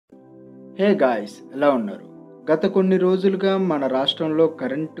Hey guys, ఎలా ఉన్నారు? గత కొన్ని రోజులుగా మన రాష్ట్రంలో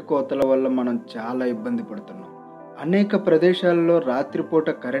కరెంటు కోతల వల్ల మనం చాలా ఇబ్బంది పడుతున్నాం. అనేక ప్రదేశాల్లో రాత్రిపూట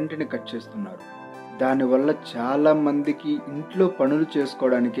కరెంటుని కట్ చేస్తున్నారు. దానివల్ల చాలా మందికి ఇంట్లో పనులు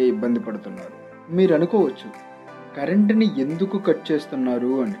చేసుకోవడానికే ఇబ్బంది పడుతున్నారు. మీరు అనుకోవచ్చు, కరెంటుని ఎందుకు కట్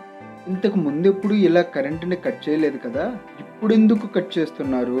చేస్తున్నారు అని. ఇంతకు ముందెప్పుడు ఇలా కరెంటుని కట్ చేయలేదు కదా, ఇప్పుడు ఎందుకు కట్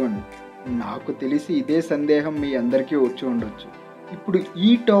చేస్తున్నారు అని. నాకు తెలిసి ఇదే సందేహం మీ అందరికీ వచ్చి ఉండొచ్చు. ఇప్పుడు ఈ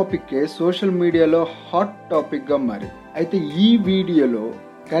టాపిక్కే సోషల్ మీడియాలో హాట్ టాపిక్గా మారింది. అయితే ఈ వీడియోలో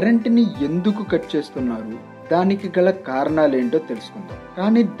కరెంటుని ఎందుకు కట్ చేస్తున్నారు, దానికి గల కారణాలేంటో తెలుసుకుందాం.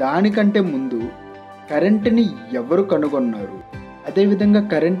 కానీ దానికంటే ముందు కరెంటుని ఎవరు కనుగొన్నారు, అదేవిధంగా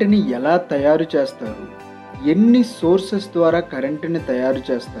కరెంటుని ఎలా తయారు చేస్తారు, ఎన్ని సోర్సెస్ ద్వారా కరెంటుని తయారు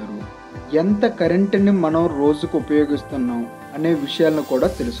చేస్తారు, ఎంత కరెంటుని మనం రోజుకు ఉపయోగిస్తున్నాం అనే విషయాలను కూడా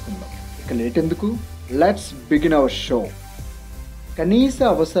తెలుసుకుందాం. ఇక లేట్ ఎందుకు, లెట్స్ బిగిన్ అవర్ షో. కనీస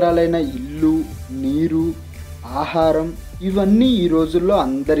అవసరాలైన ఇల్లు, నీరు, ఆహారం ఇవన్నీ ఈ రోజుల్లో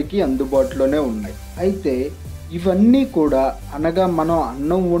అందరికీ అందుబాటులోనే ఉన్నాయి. అయితే ఇవన్నీ కూడా అనగా మనం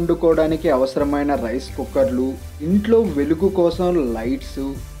అన్నం వండుకోవడానికి అవసరమైన రైస్ కుక్కర్లు, ఇంట్లో వెలుగు కోసం లైట్స్,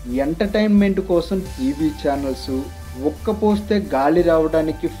 ఎంటర్టైన్మెంట్ కోసం టీవీ ఛానల్స్, ఉక్కపోస్తే గాలి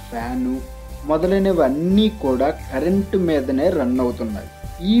రావడానికి ఫ్యాను మొదలైనవన్నీ కూడా కరెంటు మీదనే రన్ అవుతున్నాయి.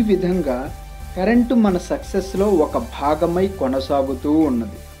 ఈ విధంగా కరెంటు మన సక్సెస్లో ఒక భాగమై కొనసాగుతూ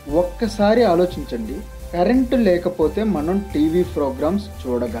ఉన్నది. ఒక్కసారి ఆలోచించండి, కరెంటు లేకపోతే మనం TV programmes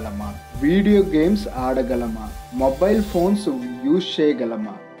చూడగలమా, video games ఆడగలమా, mobile phones use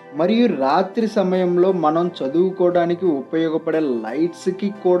చేయగలమా, మరియు రాత్రి సమయంలో మనం చదువుకోవడానికి ఉపయోగపడే లైట్స్కి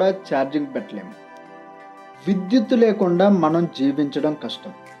కూడా ఛార్జింగ్ పెట్టలేము. విద్యుత్తు లేకుండా మనం జీవించడం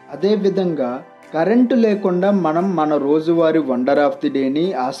కష్టం. అదేవిధంగా కరెంటు లేకుండా మనం మన రోజువారీ వండర్ ఆఫ్ ది డేని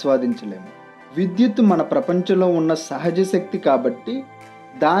ఆస్వాదించలేము. విద్యుత్తు మన ప్రపంచంలో ఉన్న సహజ శక్తి కాబట్టి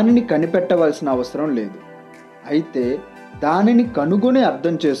దానిని కనిపెట్టవలసిన అవసరం లేదు. అయితే దానిని కనుగొని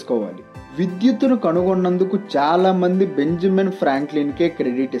అర్థం చేసుకోవాలి. విద్యుత్తును కనుగొన్నందుకు చాలామంది బెంజమిన్ ఫ్రాంక్లిన్కే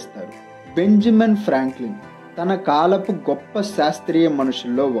క్రెడిట్ ఇస్తారు. బెంజమిన్ ఫ్రాంక్లిన్ తన కాలపు గొప్ప శాస్త్రీయ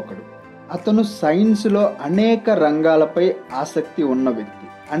మనుషుల్లో ఒకడు. అతను సైన్స్లో అనేక రంగాలపై ఆసక్తి ఉన్న వ్యక్తి.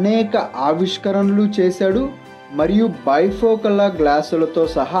 అనేక ఆవిష్కరణలు చేశాడు మరియు బైఫోకల్ గ్లాసులతో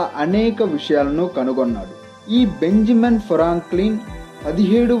సహా అనేక విషయాలను కనుగొన్నాడు. ఈ బెంజమిన్ ఫ్రాంక్లిన్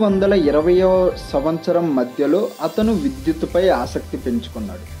 1720వ సంవత్సరం మధ్యలో అతను విద్యుత్తుపై ఆసక్తి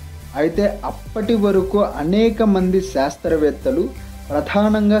పెంచుకున్నాడు. అయితే అప్పటి వరకు అనేక మంది శాస్త్రవేత్తలు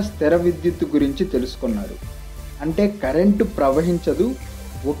ప్రధానంగా స్థిర విద్యుత్తు గురించి తెలుసుకున్నారు. అంటే కరెంటు ప్రవహించదు,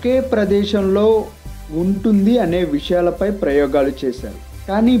 ఒకే ప్రదేశంలో ఉంటుంది అనే విషయాలపై ప్రయోగాలు చేశారు.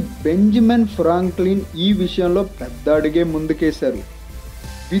 కానీ బెంజమిన్ ఫ్రాంక్లిన్ ఈ విషయంలో పెద్ద అడుగే ముందుకేశారు.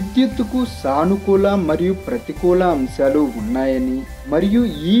 విద్యుత్తుకు సానుకూల మరియు ప్రతికూల అంశాలు ఉన్నాయని, మరియు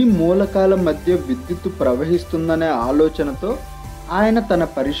ఈ మూలకాల మధ్య విద్యుత్తు ప్రవహిస్తుందనే ఆలోచనతో ఆయన తన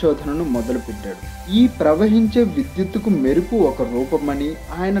పరిశోధనను మొదలుపెట్టాడు. ఈ ప్రవహించే విద్యుత్తుకు మెరుపు ఒక రూపమని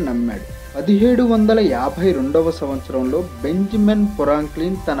ఆయన నమ్మాడు. 1752వ సంవత్సరంలో బెంజమిన్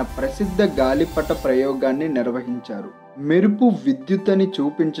ఫ్రాంక్లిన్ తన ప్రసిద్ధ గాలిపట ప్రయోగాన్ని నిర్వహించారు. మెరుపు విద్యుత్ అని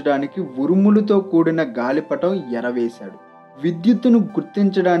చూపించడానికి ఉరుములతో కూడిన గాలిపటం ఎరవేశాడు. విద్యుత్తును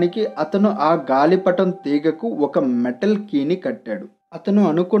గుర్తించడానికి అతను ఆ గాలిపటం తీగకు ఒక మెటల్ కీని కట్టాడు. అతను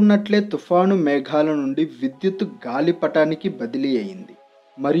అనుకున్నట్లే తుఫాను మేఘాల నుండి విద్యుత్తు గాలిపటానికి బదిలీ అయింది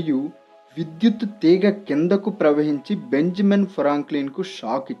మరియు విద్యుత్తు తీగ కిందకు ప్రవహించి బెంజమిన్ ఫ్రాంక్లిన్కు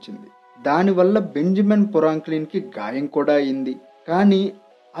షాక్ ఇచ్చింది. దానివల్ల బెంజమిన్ ఫ్రాంక్లిన్కి గాయం కూడా అయింది. కానీ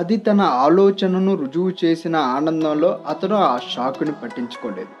అది తన ఆలోచనను రుజువు చేసిన ఆనందంలో అతను ఆ షాకుని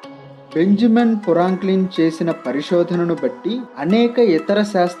పట్టించుకోలేదు. బెంజమిన్ ఫ్రాంక్లిన్ చేసిన పరిశోధనను బట్టి అనేక ఇతర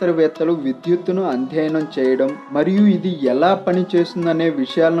శాస్త్రవేత్తలు విద్యుత్తును అధ్యయనం చేయడం మరియు ఇది ఎలా పనిచేస్తుందనే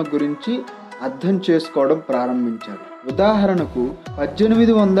విషయాలను గురించి అర్థం చేసుకోవడం ప్రారంభించారు. ఉదాహరణకు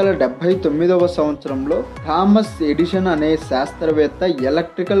 1879వ సంవత్సరంలో థామస్ ఎడిసన్ అనే శాస్త్రవేత్త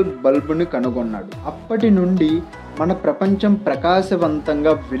ఎలక్ట్రికల్ బల్బుని కనుగొన్నాడు. అప్పటి నుండి మన ప్రపంచం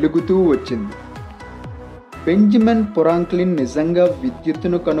ప్రకాశవంతంగా వెలుగుతూ వచ్చింది. బెంజమిన్ ఫ్రాంక్లిన్ నిజంగా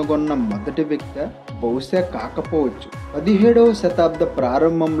విద్యుత్తును కనుగొన్న మొదటి వ్యక్తి బహుశా కాకపోవచ్చు. 17వ శతాబ్ద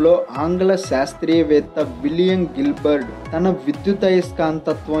ప్రారంభంలో ఆంగ్ల శాస్త్రీయవేత్త విలియం గిల్బర్ట్ తన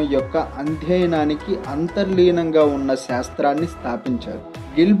విద్యుదయస్కాంతత్వం యొక్క అధ్యయనానికి అంతర్లీనంగా ఉన్న శాస్త్రాన్ని స్థాపించారు.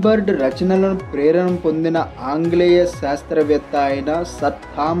 గిల్బర్ట్ రచనలను ప్రేరణ పొందిన ఆంగ్లేయ శాస్త్రవేత్త అయిన సర్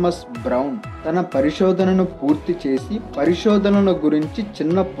థామస్ బ్రౌన్ తన పరిశోధనను పూర్తి చేసి పరిశోధనల గురించి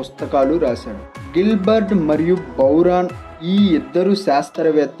చిన్న పుస్తకాలు రాశాడు. గిల్బర్ట్ మరియు బౌరాన్ ఈ ఇద్దరు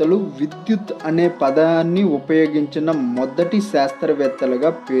శాస్త్రవేత్తలు విద్యుత్ అనే పదాన్ని ఉపయోగించిన మొదటి శాస్త్రవేత్తలుగా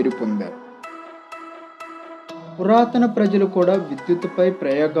పేరు పొందారు. పురాతన ప్రజలు కూడా విద్యుత్తుపై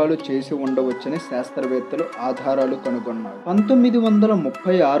ప్రయోగాలు చేసి ఉండవచ్చని శాస్త్రవేత్తలు ఆధారాలు కనుగొన్నారు.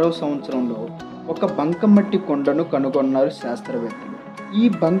 1936 సంవత్సరంలో ఒక బంకమట్టి కొండను కనుగొన్నారు శాస్త్రవేత్తలు. ఈ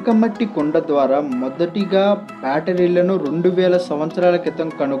బంకమట్టి కొండ ద్వారా మొదటిగా బ్యాటరీలను 2000 సంవత్సరాల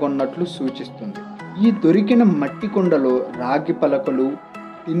క్రితం కనుగొన్నట్లు సూచిస్తుంది. ఈ దొరికిన మట్టి కొండలో రాగి పలకలు,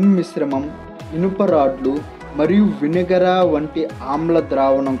 టిన్ మిశ్రమం, ఇనుప రాడ్లు మరియు వినెగరా వంటి ఆమ్ల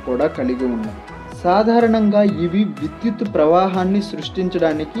ద్రావణం కూడా కలిగి ఉన్నాయి. సాధారణంగా ఇవి విద్యుత్ ప్రవాహాన్ని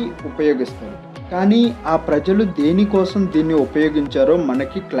సృష్టించడానికి ఉపయోగిస్తారు. కానీ ఆ ప్రజలు దేనికోసం దీన్ని ఉపయోగించారో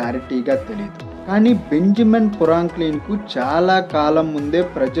మనకి క్లారిటీగా తెలియదు. కానీ బెంజమిన్ ఫ్రాంక్లిన్కు చాలా కాలం ముందే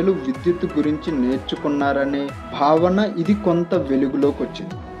ప్రజలు విద్యుత్ గురించి నేర్చుకున్నారనే భావన ఇది కొంత వెలుగులోకి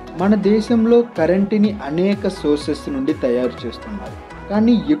వచ్చింది. మన దేశంలో కరెంటుని అనేక సోర్సెస్ నుండి తయారు చేస్తున్నారు.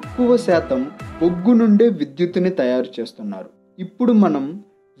 కానీ ఎక్కువ శాతం బొగ్గు నుండే విద్యుత్తుని తయారు చేస్తున్నారు. ఇప్పుడు మనం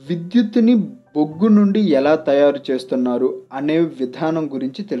విద్యుత్తుని బొగ్గు నుండి ఎలా తయారు చేస్తున్నారు అనే విధానం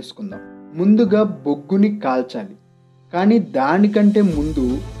గురించి తెలుసుకుందాం. ముందుగా బొగ్గుని కాల్చాలి. కానీ దానికంటే ముందు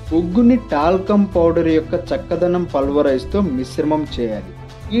బొగ్గుని టాల్కమ్ పౌడర్ యొక్క చక్కదనం పల్వరైజ్తో మిశ్రమం చేయాలి.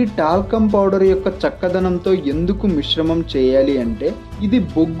 ఈ టాల్కమ్ పౌడర్ యొక్క చక్కదనంతో ఎందుకు మిశ్రమం చేయాలి అంటే ఇది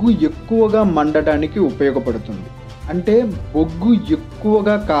బొగ్గు ఎక్కువగా మండడానికి ఉపయోగపడుతుంది. అంటే బొగ్గు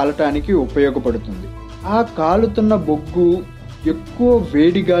ఎక్కువగా కాలటానికి ఉపయోగపడుతుంది. ఆ కాలుతున్న బొగ్గు ఎక్కువ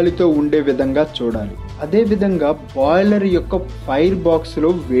వేడి గాలితో ఉండే విధంగా చూడాలి. అదేవిధంగా బాయిలర్ యొక్క ఫైర్ బాక్స్లో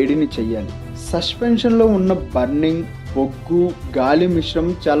వేడిని చేయాలి. సస్పెన్షన్లో ఉన్న బర్నింగ్, బొగ్గు, గాలి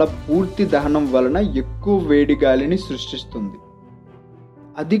మిశ్రమం చాలా పూర్తి దహనం వలన ఎక్కువ వేడి గాలిని సృష్టిస్తుంది.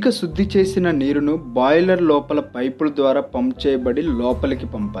 అధిక శుద్ధి చేసిన నీరును బాయిలర్ లోపల పైపుల ద్వారా పంప్ చేయబడి లోపలికి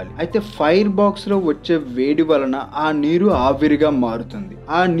పంపాలి. అయితే ఫైర్ బాక్స్లో వచ్చే వేడి వలన ఆ నీరు ఆవిరిగా మారుతుంది.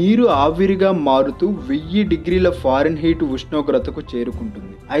 ఆ నీరు ఆవిరిగా మారుతూ 1000 డిగ్రీల ఫారెన్హీట్ ఉష్ణోగ్రతకు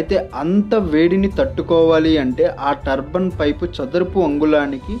చేరుకుంటుంది. అయితే అంత వేడిని తట్టుకోవాలి అంటే ఆ టర్బైన్ పైపు చదరపు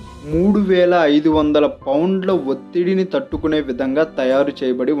అంగుళానికి 3500 పౌండ్ల ఒత్తిడిని తట్టుకునే విధంగా తయారు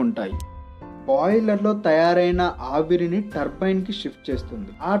చేయబడి ఉంటాయి. బాయిలర్లో తయారైన ఆవిరిని టర్బైన్కి షిఫ్ట్ చేస్తుంది.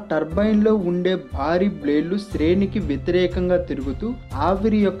 ఆ టర్బైన్లో ఉండే భారీ బ్లేడ్లు శ్రేణికి వ్యతిరేకంగా తిరుగుతూ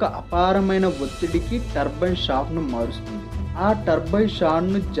ఆవిరి యొక్క అపారమైన ఒత్తిడికి టర్బైన్ షాఫ్ట్ను మారుస్తుంది. ఆ టర్బైన్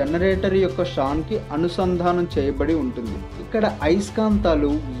షాఫ్ట్ను జనరేటర్ యొక్క షాఫ్ట్కి అనుసంధానం చేయబడి ఉంటుంది. ఇక్కడ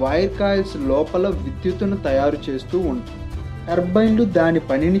అయస్కాంతాలు వైర్ కాయిల్స్ లోపల విద్యుత్తును తయారు చేస్తూ ఉంటాయి. టర్బైన్లు దాని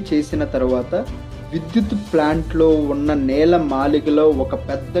పనిని చేసిన తర్వాత విద్యుత్ ప్లాంట్లో ఉన్న నేల మాలిగలో ఒక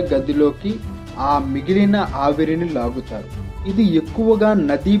పెద్ద గదిలోకి ఆ మిగిలిన ఆవిరిని లాగుతారు. ఇది ఎక్కువగా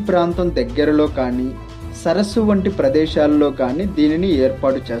నదీ ప్రాంతం దగ్గరలో కానీ సరస్సు వంటి ప్రదేశాల్లో కానీ దీనిని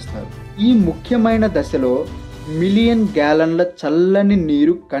ఏర్పాటు చేస్తారు. ఈ ముఖ్యమైన దశలో మిలియన్ గ్యాలన్ల చల్లని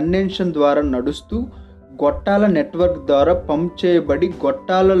నీరు కండెన్షన్ ద్వారా నడుస్తూ గొట్టాల నెట్వర్క్ ద్వారా పంప్ చేయబడి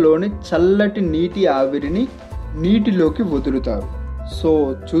గొట్టాలలోని చల్లటి నీటి ఆవిరిని నీటిలోకి వదులుతారు. సో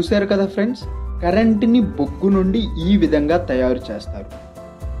చూశారు కదా ఫ్రెండ్స్, కరెంటుని బొగ్గు నుండి ఈ విధంగా తయారు చేస్తారు.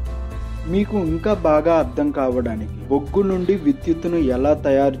 మీకు ఇంకా బాగా అర్థం కావడానికి బొగ్గు నుండి విద్యుత్తును ఎలా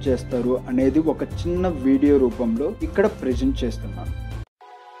తయారు చేస్తారు అనేది ఒక చిన్న వీడియో రూపంలో ఇక్కడ ప్రెజెంట్ చేస్తున్నాను.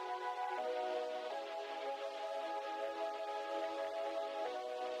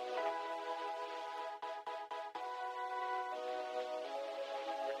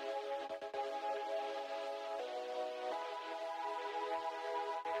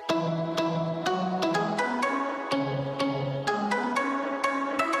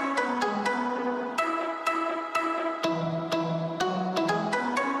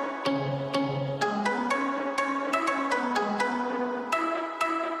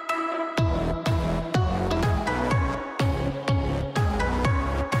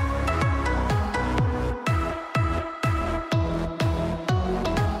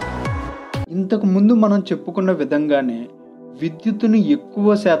 ఇంతకు ముందు మనం చెప్పుకున్న విధంగానే విద్యుత్తును ఎక్కువ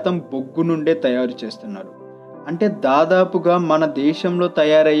శాతం బొగ్గు నుండే తయారు చేస్తున్నారు. అంటే దాదాపుగా మన దేశంలో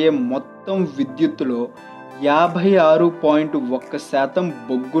తయారయ్యే మొత్తం విద్యుత్తులో 56.1%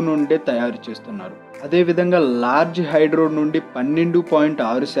 బొగ్గు నుండే తయారు చేస్తున్నారు. అదేవిధంగా లార్జ్ హైడ్రో నుండి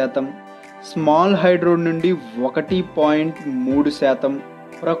 12.6%, స్మాల్ హైడ్రో నుండి 1.3%,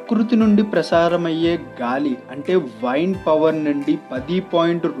 ప్రకృతి నుండి ప్రసారమయ్యే గాలి అంటే వైండ్ పవర్ నుండి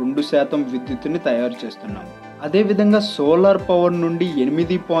 10.2% విద్యుత్తుని తయారు చేస్తున్నాము. అదేవిధంగా సోలార్ పవర్ నుండి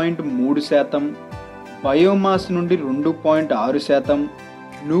 8.3%, బయోమాస్ నుండి 2.6%,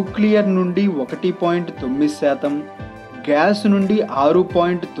 న్యూక్లియర్ నుండి 1.9%, గ్యాస్ నుండి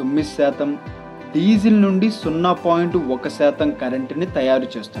 6.9%, డీజిల్ నుండి 0.1% కరెంటుని తయారు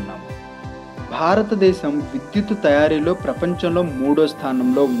చేస్తున్నాము. భారతదేశం విద్యుత్ తయారీలో ప్రపంచంలో 3వ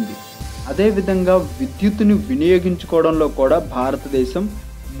స్థానంలో ఉంది. అదేవిధంగా విద్యుత్తుని వినియోగించుకోవడంలో కూడా భారతదేశం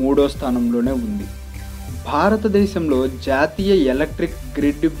 3వ స్థానంలోనే ఉంది. భారతదేశంలో జాతీయ ఎలక్ట్రిక్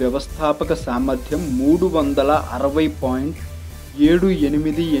గ్రిడ్ వ్యవస్థాపక సామర్థ్యం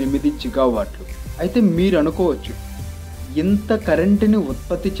 360.788 జిగావాట్లు. అయితే మీరు అనుకోవచ్చు, ఇంత కరెంటుని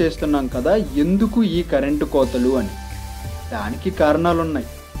ఉత్పత్తి చేస్తున్నాం కదా, ఎందుకు ఈ కరెంటు కోతలు అని. దానికి కారణాలున్నాయి.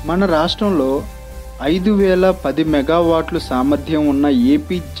 మన రాష్ట్రంలో 5010 మెగావాట్లు సామర్థ్యం ఉన్న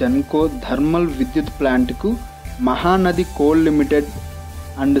ఏపీ జెన్కో థర్మల్ విద్యుత్ ప్లాంట్కు Mahanadi coal limited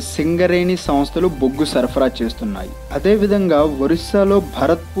and Singareni సంస్థలు బొగ్గు సరఫరా చేస్తున్నాయి. అదేవిధంగా ఒరిస్సాలో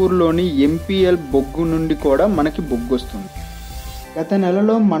భరత్పూర్లోని ఎంపీఎల్ బొగ్గు నుండి కూడా మనకి బొగ్గు వస్తుంది. గత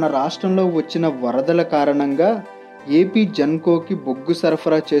నెలలో మన రాష్ట్రంలో వచ్చిన వరదల కారణంగా ఏపీ జెన్కోకి బొగ్గు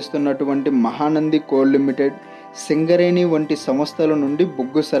సరఫరా చేస్తున్నటువంటి మహానంది కోల్ లిమిటెడ్, సింగరేణి వంటి సంస్థల నుండి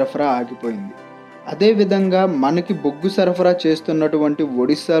బొగ్గు సరఫరా ఆగిపోయింది. అదేవిధంగా మనకి బొగ్గు సరఫరా చేస్తున్నటువంటి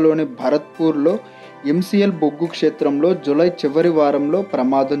ఒడిశాలోని భరత్పూర్లో ఎంసీఎల్ బొగ్గు క్షేత్రంలో జూలై చివరి వారంలో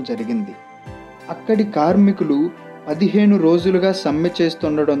ప్రమాదం జరిగింది. అక్కడి కార్మికులు 15 రోజులుగా సమ్మె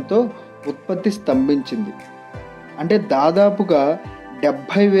చేస్తుండడంతో ఉత్పత్తి స్తంభించింది. అంటే దాదాపుగా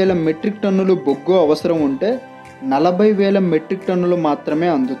 70,000 మెట్రిక్ టన్నులు బొగ్గు అవసరం ఉంటే 40,000 మెట్రిక్ టన్నులు మాత్రమే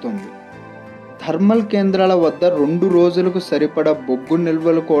అందుతుంది. థర్మల్ కేంద్రాల వద్ద 2 రోజులకు సరిపడా బొగ్గు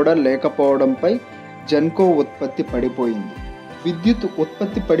నిల్వలు కూడా లేకపోవడంపై జెన్కో ఉత్పత్తి పడిపోయింది. విద్యుత్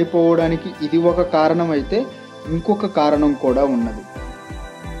ఉత్పత్తి పడిపోవడానికి ఇది ఒక కారణం అయితే ఇంకొక కారణం కూడా ఉన్నది.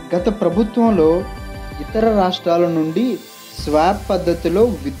 గత ప్రభుత్వంలో ఇతర రాష్ట్రాల నుండి స్వాప్ పద్ధతిలో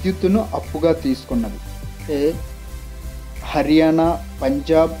విద్యుత్తును అప్పుగా తీసుకున్నది. అంటే హర్యానా,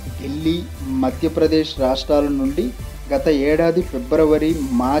 పంజాబ్, ఢిల్లీ, మధ్యప్రదేశ్ రాష్ట్రాల నుండి గత ఏడాది ఫిబ్రవరి,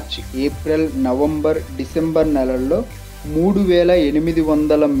 మార్చ్, ఏప్రిల్, నవంబర్, డిసెంబర్ నెలల్లో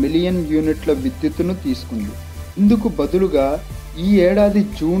 3,800 మిలియన్ యూనిట్ల విద్యుత్తును తీసుకుంది. ఇందుకు బదులుగా ఈ ఏడాది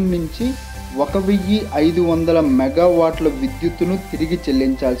జూన్ నుంచి 1,500 మెగావాట్ల విద్యుత్తును తిరిగి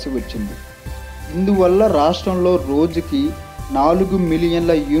చెల్లించాల్సి వచ్చింది. ఇందువల్ల రాష్ట్రంలో రోజుకి 4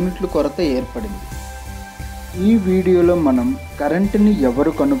 మిలియన్ల యూనిట్ల కొరత ఏర్పడింది. ఈ వీడియోలో మనం కరెంటుని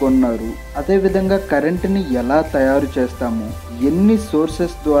ఎవరు కనుగొన్నారు, అదేవిధంగా కరెంటుని ఎలా తయారు చేస్తాము, ఎన్ని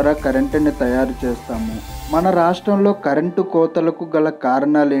సోర్సెస్ ద్వారా కరెంటుని తయారు చేస్తాము, మన రాష్ట్రంలో కరెంటు కోతలకు గల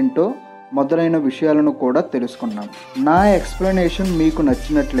కారణాలేంటో మొదలైన విషయాలను కూడా తెలుసుకున్నాం. నా ఎక్స్ప్లెనేషన్ మీకు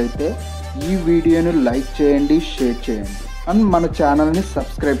నచ్చినట్లయితే ఈ వీడియోను లైక్ చేయండి, షేర్ చేయండి అండ్ మన ఛానల్ని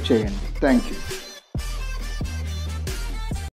సబ్స్క్రైబ్ చేయండి. Thank you.